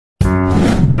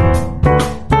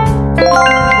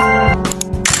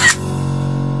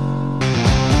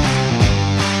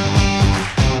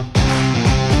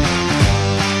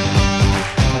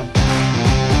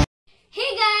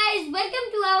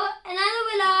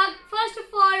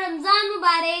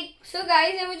So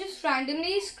guys, I was just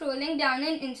randomly scrolling down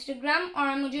in Instagram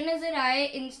और मुझे नज़र आए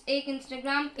एक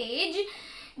Instagram पेज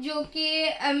जो कि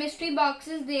मिस्ट्री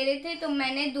बॉक्सेस दे रहे थे, तो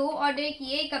मैंने 2 ऑर्डर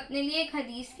किए, एक अपने लिए एक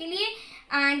हदीस के लिए.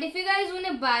 And if you guys want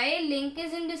to bye, link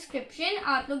is in description.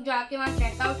 आप लोग जाके वहाँ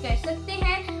चेकआउट कर सकते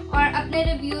हैं और अपने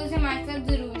रिव्यूज़ हमारे साथ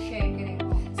ज़रूर शेयर करें.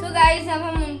 सो गाइज, अब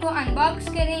हम उनको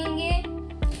अनबॉक्स करेंगे.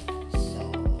 So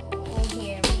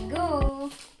here we go.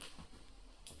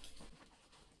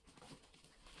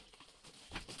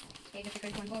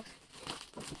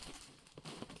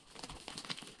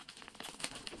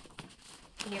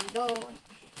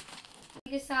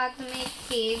 के साथ हमें एक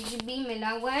पेज भी मिला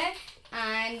हुआ है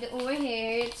and over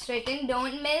here it's written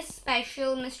don't miss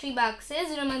special mystery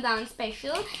boxes Ramadan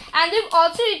special and they've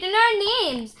also written our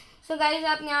names. So guys,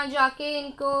 आप यहाँ जाके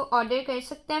इनको ऑर्डर कर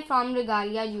सकते हैं from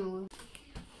Regalia Jewels.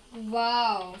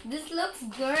 Wow, this looks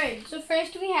good. So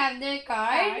first we have their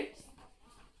cards.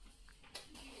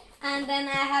 And then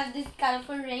I have these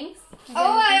colorful rings.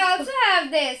 Oh, I also have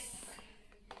this.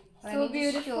 So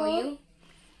beautiful. Show you.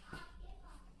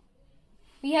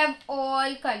 We have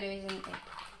all colors in it.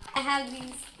 I have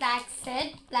these black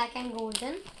set, black and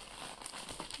golden.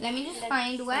 Let me just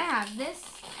find where I have this.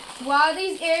 Wow,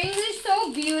 these earrings are so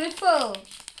beautiful.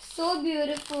 So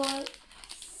beautiful.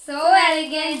 So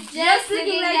elegant. Just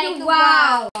looking like a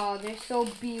wow. Wow, they're so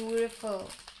beautiful.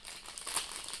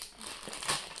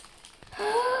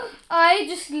 I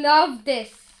just love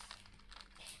this.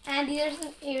 And these are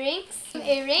some earrings.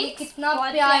 Earrings. कितना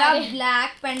प्यारा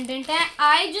black pendant है.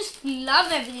 I just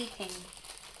love everything.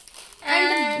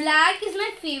 And black is my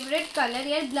favorite color.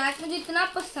 यार black मुझे इतना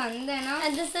पसंद है ना.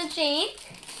 And this is a chain.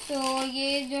 So ये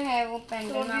जो है वो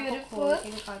pendant So मैं आपको खोल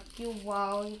के दिखाती हूँ.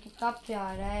 Wow, ये कितना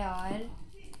प्यारा है यार.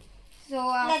 So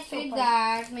after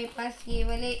that मेरे पास ये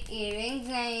वाले earrings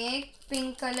हैं, एक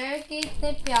pink color के,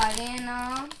 इतने प्यारे हैं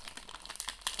ना.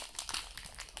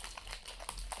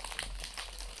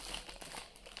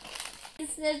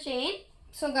 This is a chain.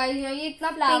 So guys, ये इतना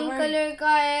pink color का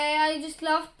है. I just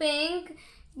love pink.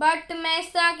 But मैं इस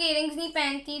तरह के earrings नहीं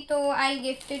पहनती, तो I'll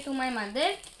gift it to my mother.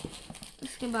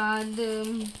 उसके बाद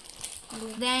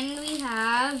then we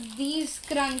have these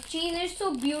scrunchies. They're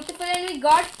so beautiful and we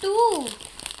got 2.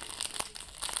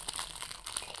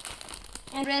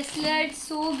 And bracelets,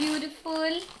 so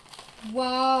beautiful.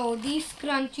 Wow, these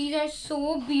scrunchies are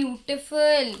so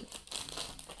beautiful.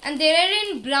 And they are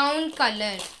in brown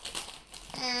color.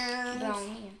 And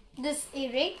brown, yeah. This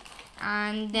earring.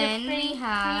 And then we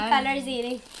have 3 colors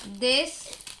earring.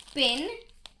 This pin.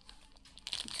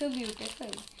 It's so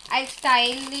beautiful. I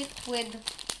styled it with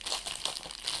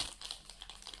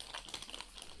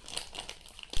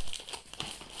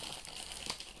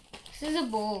this is a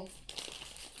bow.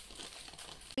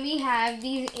 We have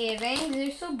these earrings.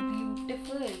 They're so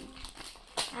beautiful.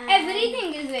 And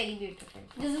everything is very beautiful.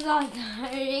 This is all the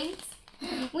earrings.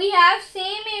 We have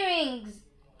same earrings.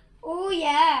 Oh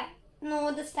yeah.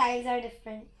 No, the styles are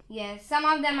different. Yes, some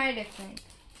of them are different.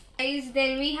 Guys,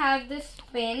 then we have this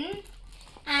pin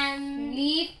and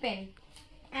leaf pin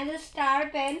and the star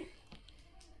pin.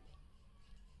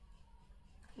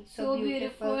 It's so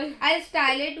beautiful. I'll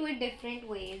style it with different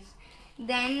ways.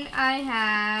 Then I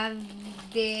have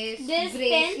this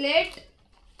bracelet. Pin.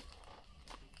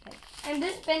 And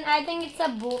this pin, I think it's a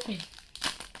bow pin.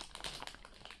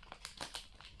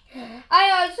 I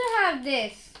also have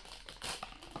this.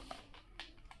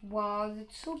 Wow,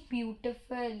 it's so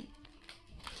beautiful.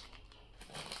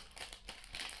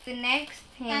 The next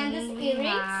thing and this we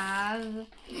have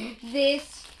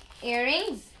this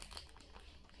earrings.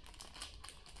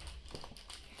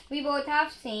 We both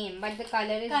have same, but the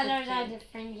colors are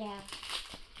different, yeah.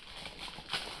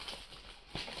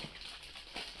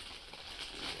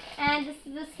 And this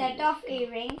is a set of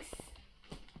earrings.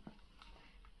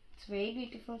 It's very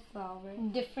beautiful flower.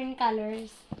 Different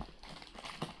colors.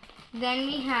 Then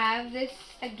we have this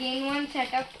again one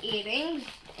set of earrings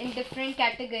in different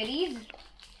categories.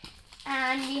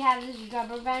 And we have this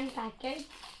rubber band packet.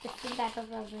 Different type of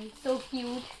rubber band. So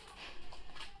cute.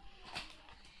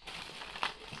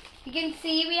 You can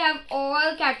see we have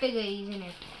all categories in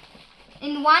it.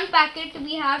 In one packet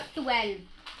we have 12.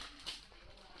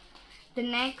 The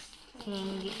next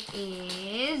thing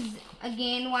is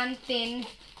again one pin.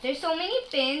 There's so many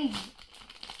pins.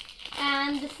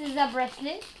 And this is a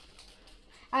bracelet.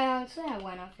 I also have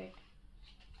one of it.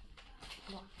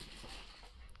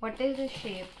 What is the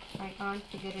shape? I can't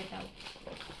figure it out.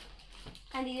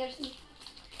 And these are some.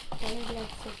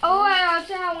 Oh, I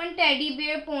also have one teddy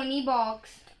bear pony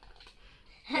box.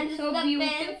 And it's so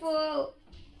beautiful.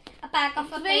 A pack of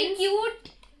very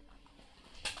cute.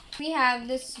 We have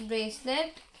this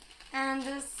bracelet. And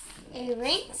this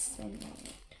earrings.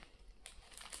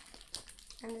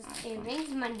 And this earrings,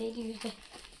 Monday, Tuesday.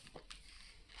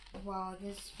 Wow,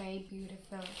 this is very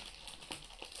beautiful.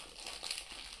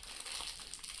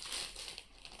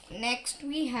 Next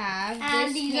we have And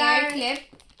this these hair are clip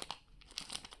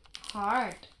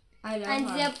heart. I love and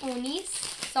heart. these are ponies,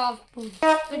 soft ponies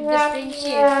with different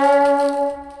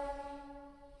shapes.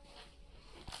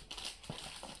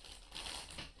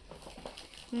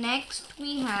 Next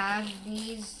we have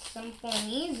some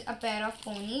ponies, a pair of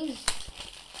ponies.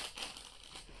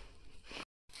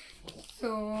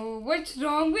 So what's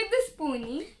wrong with this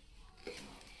pony?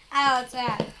 I also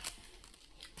have.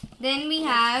 Then we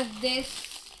have this.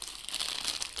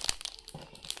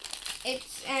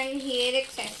 It's an hair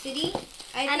accessory.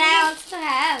 I also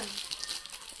have.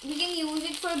 We can use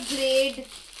it for braid,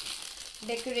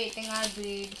 decorating our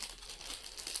braids.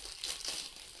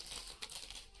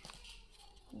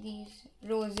 These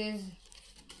roses.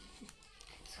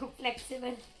 So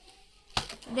flexible.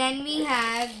 Then we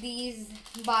have these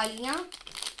baliyan.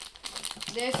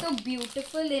 They're so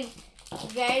beautiful in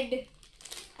red.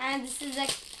 And this is a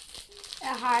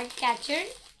heart catcher.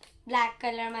 Black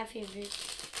color, my favorite.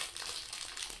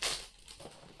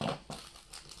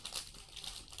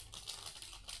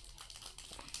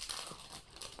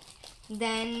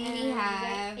 Then we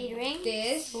have earrings.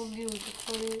 this. So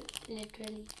beautiful,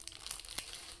 literally.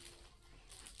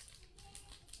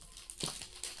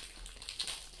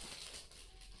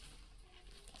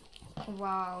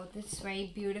 Wow, this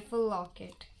very beautiful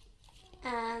locket.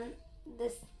 And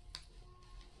this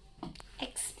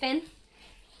X pen.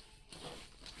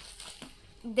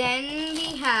 Then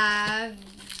we have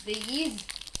these,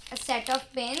 a set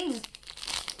of pins.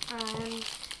 And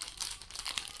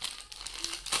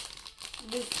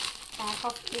this pack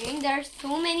of earrings. There are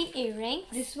so many earrings.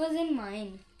 This was in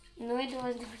mine. No, it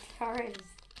was not yours.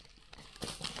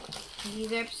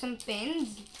 These are some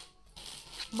pins.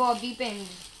 Bobby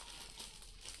pins.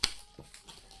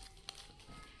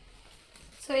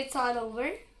 So it's all over.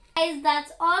 Guys,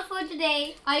 that's all for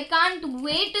today. I can't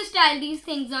wait to style these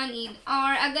things on Eid.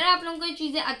 और अगर आप लोगों को ये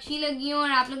चीज़ें अच्छी लगी हो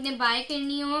और आप लोग ने बाय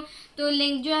करनी हो तो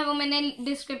लिंक जो है वो मैंने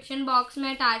डिस्क्रिप्शन बॉक्स में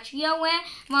अटैच किया हुआ है.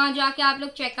 वहाँ जाके आप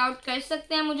लोग चेकआउट कर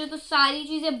सकते हैं. मुझे तो सारी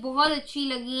चीज़ें बहुत अच्छी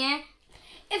लगी हैं.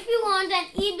 If you want an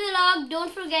Eid vlog,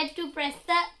 don't forget to press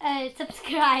the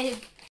subscribe.